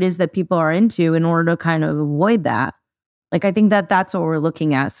whatever it is that people are into in order to kind of avoid that. Like, I think that that's what we're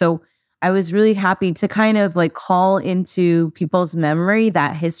looking at. So I was really happy to kind of like call into people's memory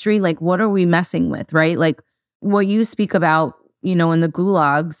that history. Like, what are we messing with, right? Like what you speak about, in the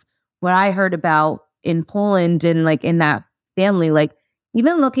gulags, what I heard about in Poland and like in that family, like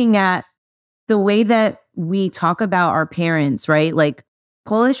even looking at the way that we talk about our parents, right? Like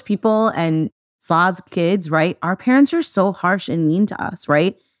Polish people and Slav kids, right? Our parents are so harsh and mean to us,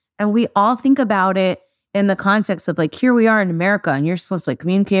 right? And we all think about it in the context of like, here we are in America and you're supposed to like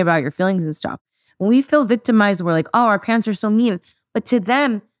communicate about your feelings and stuff. When we feel victimized, we're like, oh, our parents are so mean. But to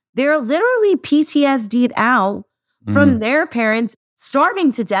them, they're literally PTSD'd out from their parents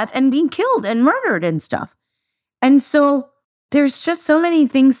starving to death and being killed and murdered and stuff. And so there's just so many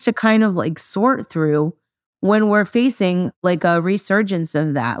things to kind of like sort through when we're facing like a resurgence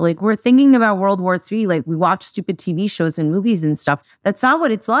of that. Like we're thinking about World War III, like we watch stupid TV shows and movies and stuff. That's not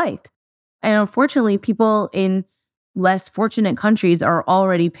what it's like. And unfortunately, people in less fortunate countries are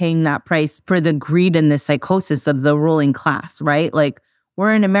already paying that price for the greed and the psychosis of the ruling class, right? Like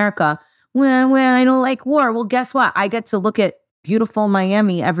we're in America. Well, I don't like war. Well, guess what? I get to look at beautiful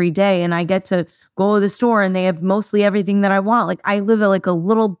Miami every day and I get to go to the store and they have mostly everything that I want. Like I live like a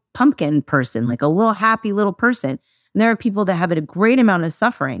little pumpkin person, like a little happy little person. And there are people that have a great amount of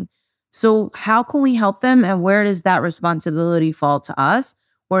suffering. So how can we help them? And where does that responsibility fall to us?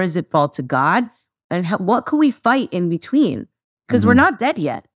 Where does it fall to God? And what can we fight in between? Because we're not dead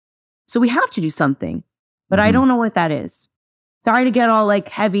yet. So we have to do something. But I don't know what that is. Sorry to get all like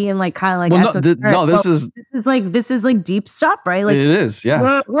heavy and like kind of like this is like deep stuff, right? Like it is,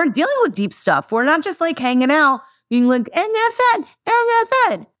 yes. We're dealing with deep stuff. We're not just like hanging out, being like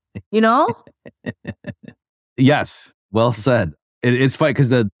NFL, Yes, well said. It's funny because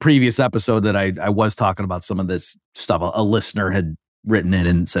the previous episode that I was talking about some of this stuff, a listener had written in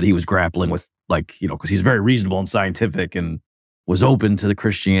and said he was grappling with like, because he's very reasonable and scientific and was open to the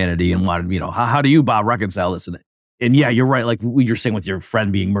Christianity and wanted, how do you, Bob, reconcile this? And yeah, you're right. Like you're saying with your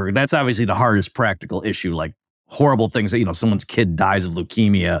friend being murdered, that's obviously the hardest practical issue. Like horrible things that, someone's kid dies of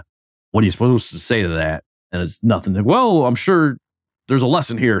leukemia. What are you supposed to say to that? And it's nothing. Well, I'm sure there's a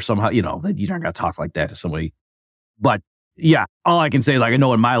lesson here somehow, that you're not going to talk like that to somebody. But yeah, all I can say is like, I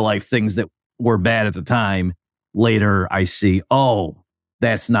know in my life, things that were bad at the time, later I see, oh,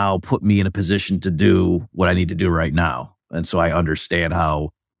 that's now put me in a position to do what I need to do right now. And so I understand how.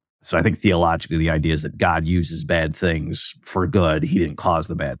 So I think theologically, the idea is that God uses bad things for good. He didn't cause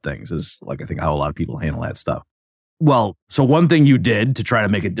the bad things is like, I think how a lot of people handle that stuff. Well, so one thing you did to try to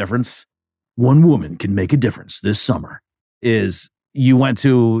make a difference, one woman can make a difference this summer, is you went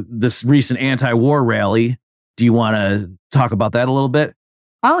to this recent anti-war rally. Do you want to talk about that a little bit?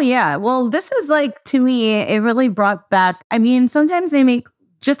 Oh, yeah. Well, this is like, to me, it really brought back, I mean, sometimes they make,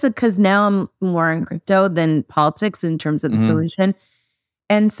 just because now I'm more in crypto than politics in terms of the solution.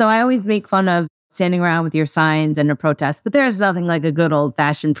 And so I always make fun of standing around with your signs and a protest, but there's nothing like a good old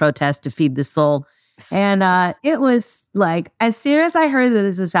fashioned protest to feed the soul. And it was like, as soon as I heard that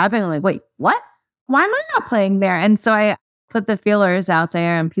this was happening, I'm like, wait, what? Why am I not playing there? And so I put the feelers out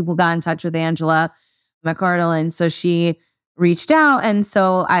there and people got in touch with Angela McArdle. And so she reached out. And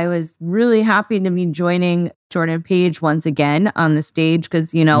so I was really happy to be joining Jordan Page once again on the stage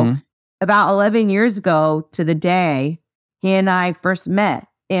because, about 11 years ago to the day, he and I first met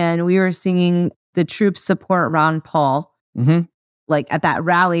and we were singing The Troops Support Ron Paul, like at that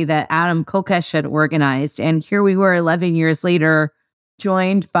rally that Adam Kokesh had organized. And here we were 11 years later,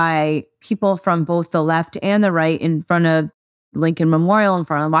 joined by people from both the left and the right in front of Lincoln Memorial, in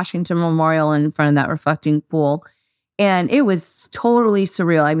front of Washington Memorial, and in front of that reflecting pool. And it was totally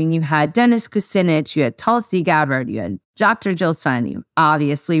surreal. I mean, you had Dennis Kucinich, you had Tulsi Gabbard, you had Dr. Jill Stein, you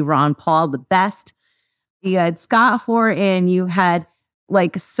obviously Ron Paul, the best. You had Scott Horton, you had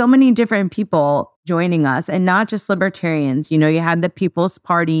like so many different people joining us, and not just libertarians. You had the People's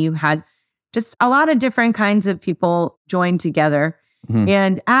Party, you had just a lot of different kinds of people joined together. Mm-hmm.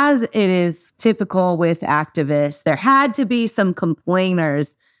 And as it is typical with activists, there had to be some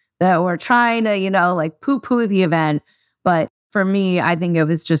complainers that were trying to, like poo-poo the event. But for me, I think it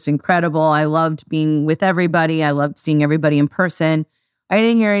was just incredible. I loved being with everybody. I loved seeing everybody in person. I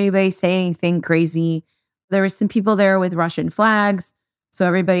didn't hear anybody say anything crazy. There were some people there with Russian flags, so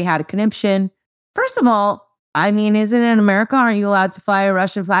everybody had a conniption. First of all, I mean, isn't it in America? Aren't you allowed to fly a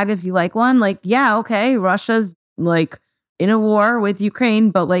Russian flag if you like one? Like, yeah, okay, Russia's like in a war with Ukraine,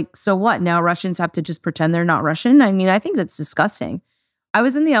 but like, so what? Now Russians have to just pretend they're not Russian? I mean, I think that's disgusting. I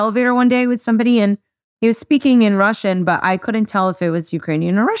was in the elevator one day with somebody and he was speaking in Russian, but I couldn't tell if it was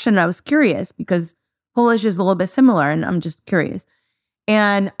Ukrainian or Russian. I was curious because Polish is a little bit similar and I'm just curious.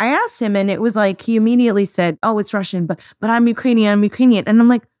 And I asked him and it was like, he immediately said, oh, it's Russian, but I'm Ukrainian. And I'm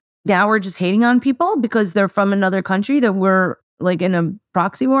like, now we're just hating on people because they're from another country that we're like in a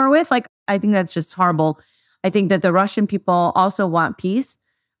proxy war with. Like, I think that's just horrible. I think that the Russian people also want peace,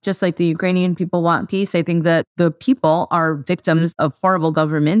 just like the Ukrainian people want peace. I think that the people are victims of horrible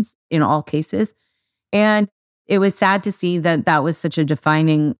governments in all cases. And it was sad to see that that was such a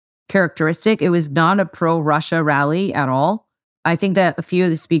defining characteristic. It was not a pro-Russia rally at all. I think that a few of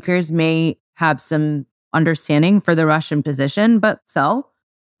the speakers may have some understanding for the Russian position, but so,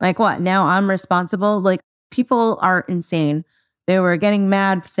 like what? Now I'm responsible? Like, people are insane. They were getting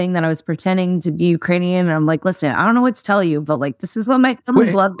mad saying that I was pretending to be Ukrainian. And I'm like, listen, I don't know what to tell you, but like, this is what my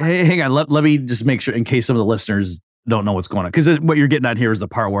family's blood. Hey, hang on. Let me just make sure in case some of the listeners don't know what's going on. Because what you're getting at here is the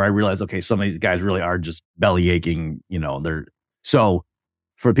part where I realize, okay, some of these guys really are just belly aching. So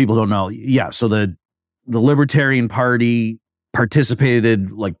for people who don't know, yeah. So the Libertarian Party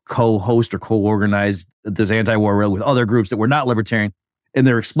participated, like co-host or co-organized this anti-war rally with other groups that were not libertarian. And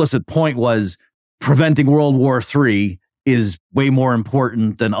their explicit point was preventing World War III is way more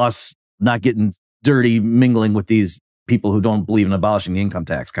important than us not getting dirty, mingling with these people who don't believe in abolishing the income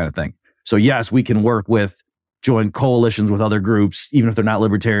tax kind of thing. So yes, we can join coalitions with other groups, even if they're not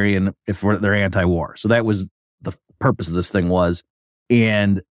libertarian, if they're anti-war. So that was the purpose of this thing was.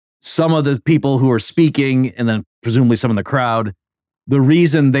 And some of the people who are speaking, and then presumably some in the crowd, the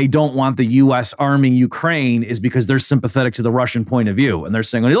reason they don't want the U.S. arming Ukraine is because they're sympathetic to the Russian point of view. And they're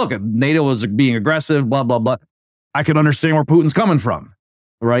saying, well, look, NATO is being aggressive, blah, blah, blah. I can understand where Putin's coming from,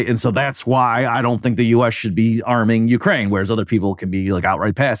 right? And so that's why I don't think the U.S. should be arming Ukraine, whereas other people can be like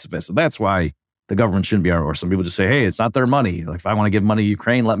outright pacifists. And that's why the government shouldn't be arming. Or some people just say, hey, it's not their money. Like, if I want to give money to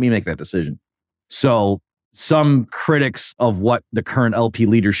Ukraine, let me make that decision. So some critics of what the current LP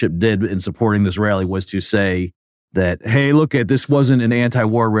leadership did in supporting this rally was to say that, hey, look, this wasn't an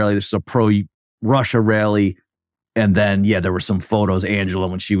anti-war rally. This is a pro-Russia rally. And then, yeah, there were some photos, Angela,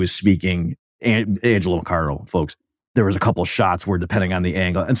 when she was speaking, Angela McArdle, folks, there was a couple shots where, depending on the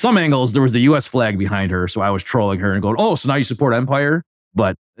angle, and some angles, there was the U.S. flag behind her. So I was trolling her and going, oh, so now you support Empire?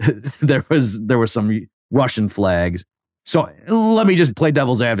 But there was some Russian flags. So let me just play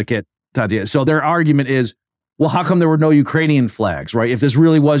devil's advocate, Tatia. So their argument is, well, how come there were no Ukrainian flags, right? If this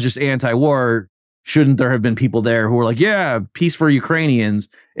really was just anti-war, shouldn't there have been people there who were like, yeah, peace for Ukrainians?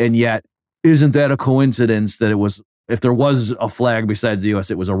 And yet, isn't that a coincidence that it was, if there was a flag besides the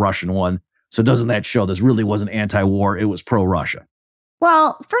U.S., it was a Russian one? So doesn't that show this really wasn't anti-war, it was pro-Russia?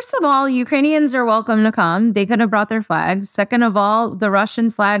 Well, first of all, Ukrainians are welcome to come. They could have brought their flags. Second of all, the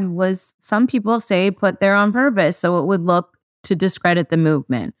Russian flag was, some people say, put there on purpose so it would look to discredit the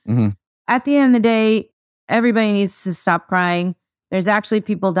movement. Mm-hmm. At the end of the day, everybody needs to stop crying. There's actually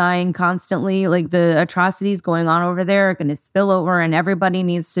people dying constantly. Like, the atrocities going on over there are going to spill over, and everybody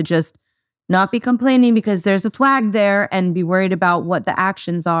needs to just not be complaining because there's a flag there and be worried about what the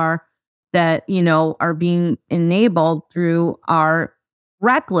actions are that, are being enabled through our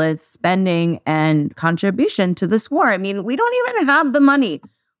reckless spending and contribution to this war. I mean, we don't even have the money.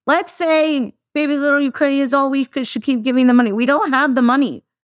 Let's say baby little Ukraine is all we should keep giving the money. We don't have the money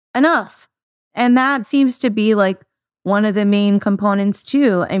enough. And that seems to be like one of the main components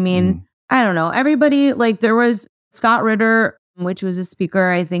too. I mean, I don't know. Everybody, like, there was Scott Ritter, which was a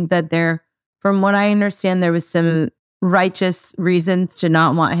speaker. I think that from what I understand, there was some righteous reasons to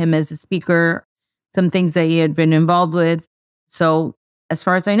not want him as a speaker, some things that he had been involved with. So as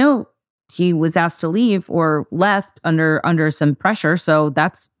far as I know, he was asked to leave or left under some pressure. So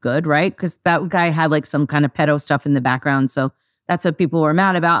that's good, right? Because that guy had like some kind of pedo stuff in the background. So that's what people were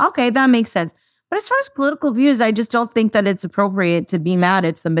mad about. Okay, that makes sense. But as far as political views, I just don't think that it's appropriate to be mad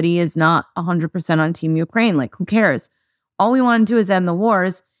if somebody is not 100% on Team Ukraine. Like, who cares? All we want to do is end the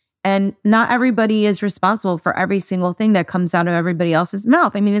wars. And not everybody is responsible for every single thing that comes out of everybody else's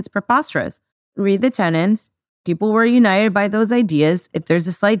mouth. I mean, it's preposterous. Read the tenets. People were united by those ideas. If there's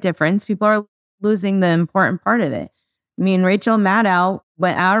a slight difference, people are losing the important part of it. I mean, Rachel Maddow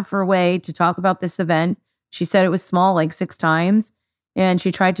went out of her way to talk about this event. She said it was small like 6 times, and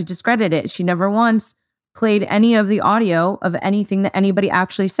she tried to discredit it. She never once played any of the audio of anything that anybody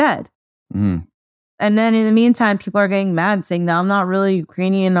actually said. Mm. And then in the meantime, people are getting mad saying that I'm not really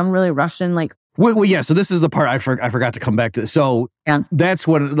Ukrainian, I'm really Russian. Like, well, yeah. So this is the part I forgot to come back to. So that's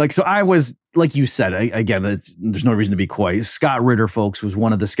when, like, so I was, like you said, again, there's no reason to be quiet. Scott Ritter, folks, was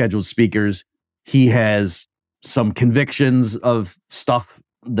one of the scheduled speakers. He has some convictions of stuff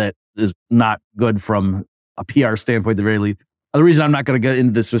that is not good from a PR standpoint, at the very least. The reason I'm not going to get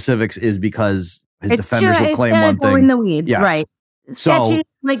into the specifics is because his defenders will claim one thing. In the weeds, yes. Right. So,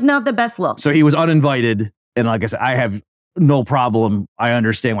 like, not the best look. So he was uninvited. And like I said, I have no problem. I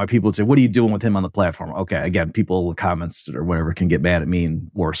understand why people would say, what are you doing with him on the platform? Okay, again, people, comments or whatever can get mad at me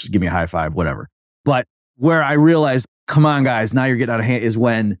and worse, give me a high five, whatever. But where I realized, come on, guys, now you're getting out of hand, is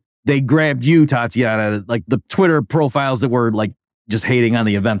when they grabbed you, Tatiana, like the Twitter profiles that were like just hating on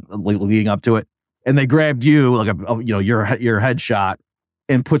the event leading up to it. And they grabbed you, like, your headshot,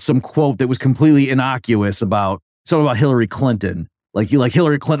 and put some quote that was completely innocuous about something about Hillary Clinton. Like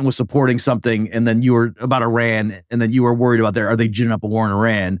Hillary Clinton was supporting something, and then you were about Iran, and then you were worried about are they ginning up a war in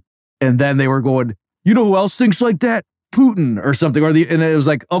Iran? And then they were going, you know who else thinks like that? Putin or something. And it was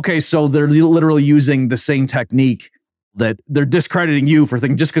like, okay, so they're literally using the same technique that they're discrediting you for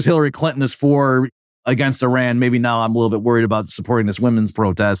thinking just because Hillary Clinton is against Iran, maybe now I'm a little bit worried about supporting this women's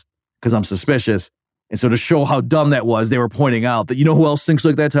protest because I'm suspicious. And so to show how dumb that was, they were pointing out that, you know who else thinks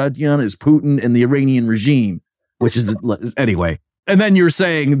like that, Tatiana, is Putin and the Iranian regime, which is anyway. And then you're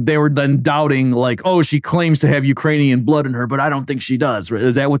saying they were then doubting, like, oh, she claims to have Ukrainian blood in her, but I don't think she does.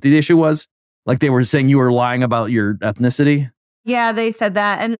 Is that what the issue was? Like they were saying you were lying about your ethnicity? Yeah, they said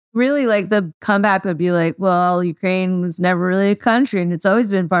that. And really, like, the comeback would be like, well, Ukraine was never really a country and it's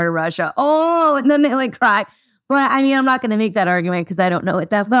always been part of Russia. Oh, and then they like cry. But I mean, I'm not going to make that argument because I don't know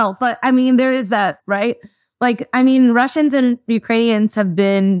it that well. But I mean, there is that, right? Like, I mean, Russians and Ukrainians have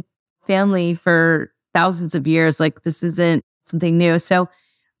been family for thousands of years. Like, this isn't something new. So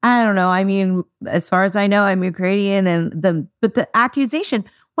I don't know. I mean, as far as I know, I'm Ukrainian, but the accusation,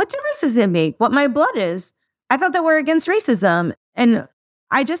 what difference does it make what my blood is? I thought that we're against racism. And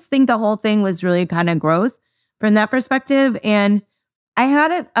I just think the whole thing was really kind of gross from that perspective. And I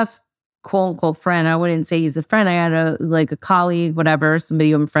had a quote unquote friend. I wouldn't say he's a friend. I had a colleague, whatever,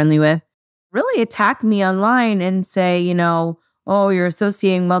 somebody I'm friendly with, really attack me online and say, oh, you're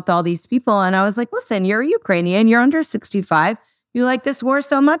associating with all these people. And I was like, listen, you're Ukrainian. You're under 65. You like this war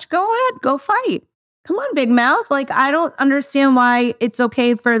so much. Go ahead. Go fight. Come on, big mouth. Like, I don't understand why it's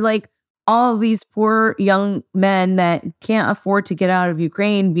okay for like all of these poor young men that can't afford to get out of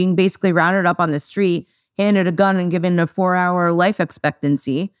Ukraine being basically rounded up on the street, handed a gun and given a 4-hour life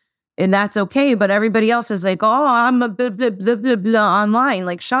expectancy. And that's okay. But everybody else is like, oh, I'm a blah, blah, blah, blah, blah online.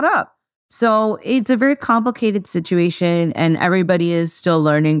 Like, shut up. So it's a very complicated situation and everybody is still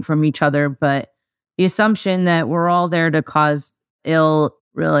learning from each other. But the assumption that we're all there to cause ill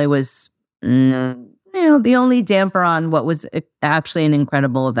really was, the only damper on what was actually an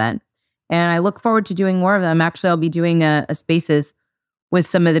incredible event. And I look forward to doing more of them. Actually, I'll be doing a Spaces with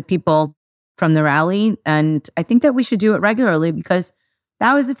some of the people from the rally. And I think that we should do it regularly because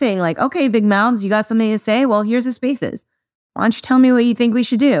that was the thing. Like, okay, big mouths, you got something to say? Well, here's a Spaces. Why don't you tell me what you think we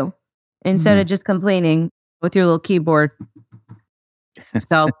should do? Instead of just complaining with your little keyboard.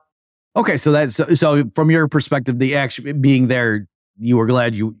 So, okay, so from your perspective, the action being there, you were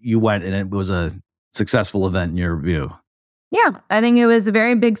glad you went, and it was a successful event in your view. Yeah, I think it was a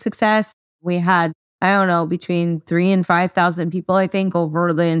very big success. We had, I don't know, between 3,000 and 5,000 people, I think,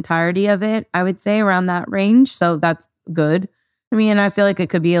 over the entirety of it. I would say around that range. So that's good. I mean, I feel like it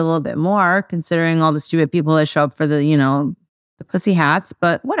could be a little bit more considering all the stupid people that show up for the, the pussy hats,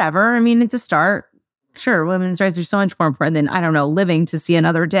 but whatever. I mean, it's a start. Sure, women's rights are so much more important than, I don't know, living to see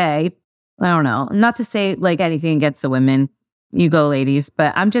another day. I don't know. Not to say like anything against the women. You go, ladies.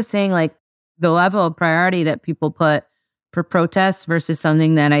 But I'm just saying like the level of priority that people put for protests versus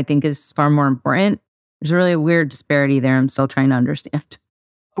something that I think is far more important. There's really a weird disparity there. I'm still trying to understand.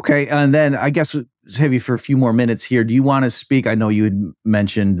 Okay. And then I guess have you for a few more minutes here. Do you want to speak? I know you had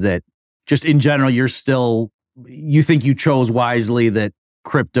mentioned that just in general, you think you chose wisely that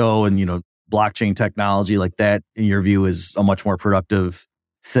crypto and, blockchain technology like that, in your view, is a much more productive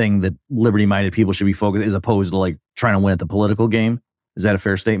thing that liberty-minded people should be focused as opposed to like trying to win at the political game. Is that a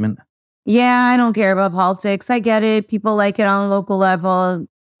fair statement? Yeah, I don't care about politics. I get it. People like it on a local level.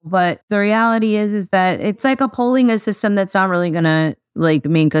 But the reality is that it's like upholding a system that's not really going to like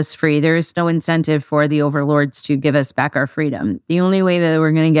make us free. There's no incentive for the overlords to give us back our freedom. The only way that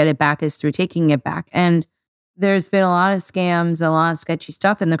we're going to get it back is through taking it back. And there's been a lot of scams, a lot of sketchy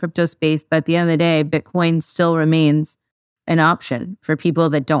stuff in the crypto space. But at the end of the day, Bitcoin still remains an option for people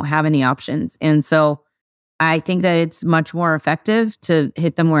that don't have any options. And so I think that it's much more effective to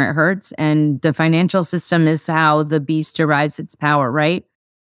hit them where it hurts. And the financial system is how the beast derives its power, right?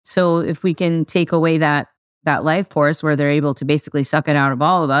 So if we can take away that life force where they're able to basically suck it out of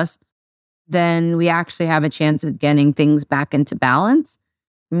all of us, then we actually have a chance of getting things back into balance.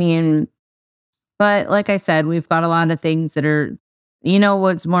 I mean, but like I said, we've got a lot of things that are,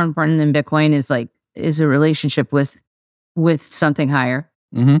 what's more important than Bitcoin is a relationship with something higher.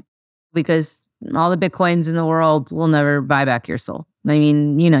 Mm-hmm. Because all the Bitcoins in the world will never buy back your soul. I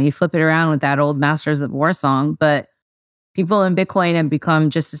mean, you flip it around with that old Masters of War song, but people in Bitcoin have become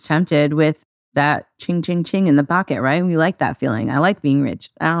just as tempted with that ching, ching, ching in the pocket, right? We like that feeling. I like being rich.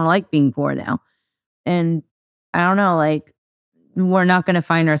 I don't like being poor now. And I don't know, we're not going to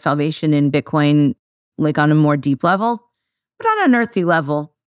find our salvation in Bitcoin, on a more deep level, but on an earthy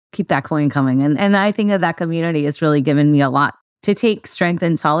level, keep that coin coming. And I think that community has really given me a lot to take strength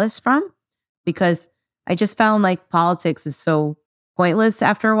and solace from, because I just found politics is so pointless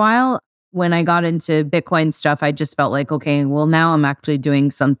after a while. When I got into Bitcoin stuff, I just felt okay, well, now I'm actually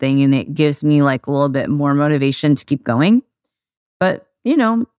doing something and it gives me a little bit more motivation to keep going. But,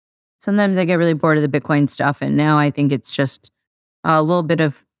 sometimes I get really bored of the Bitcoin stuff. And now I think it's just a little bit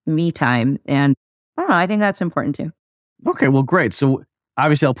of me time. And I don't know, I think that's important too. Okay, well, great. So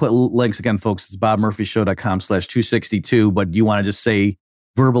obviously I'll put links again, folks. It's bobmurphyshow.com/262. But do you want to just say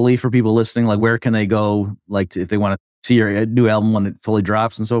verbally for people listening, where can they go, if they want to see your new album when it fully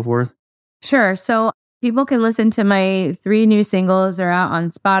drops and so forth? Sure. So people can listen to my 3 new singles. They're out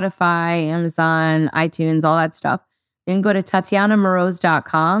on Spotify, Amazon, iTunes, all that stuff. You can go to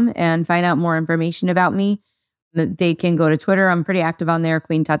TatianaMoroz.com and find out more information about me. They can go to Twitter. I'm pretty active on there,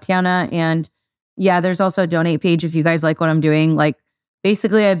 Queen Tatiana. And yeah, there's also a donate page if you guys like what I'm doing.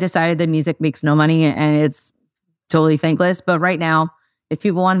 Basically, I've decided that music makes no money and it's totally thankless. But right now, if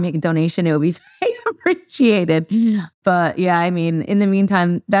people want to make a donation, it would be very appreciated. But yeah, I mean, in the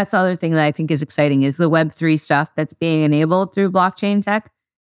meantime, that's the other thing that I think is exciting is the Web3 stuff that's being enabled through blockchain tech,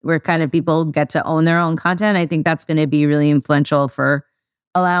 where kind of people get to own their own content. I think that's going to be really influential for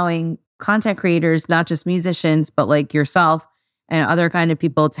allowing content creators, not just musicians, but yourself and other kind of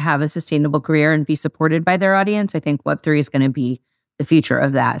people to have a sustainable career and be supported by their audience. I think Web3 is going to be the future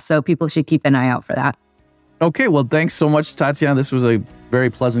of that. So people should keep an eye out for that. Okay, well, thanks so much, Tatiana. This was a very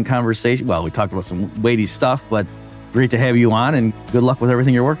pleasant conversation. Well, we talked about some weighty stuff, but great to have you on, and good luck with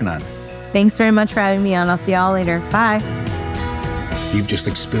everything you're working on. Thanks very much for having me on. I'll see y'all later. Bye. You've just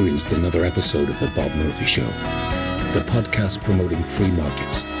experienced another episode of The Bob Murphy Show, the podcast promoting free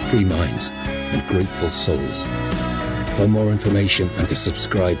markets, free minds, and grateful souls. For more information and to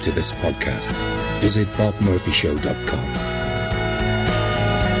subscribe to this podcast, visit bobmurphyshow.com.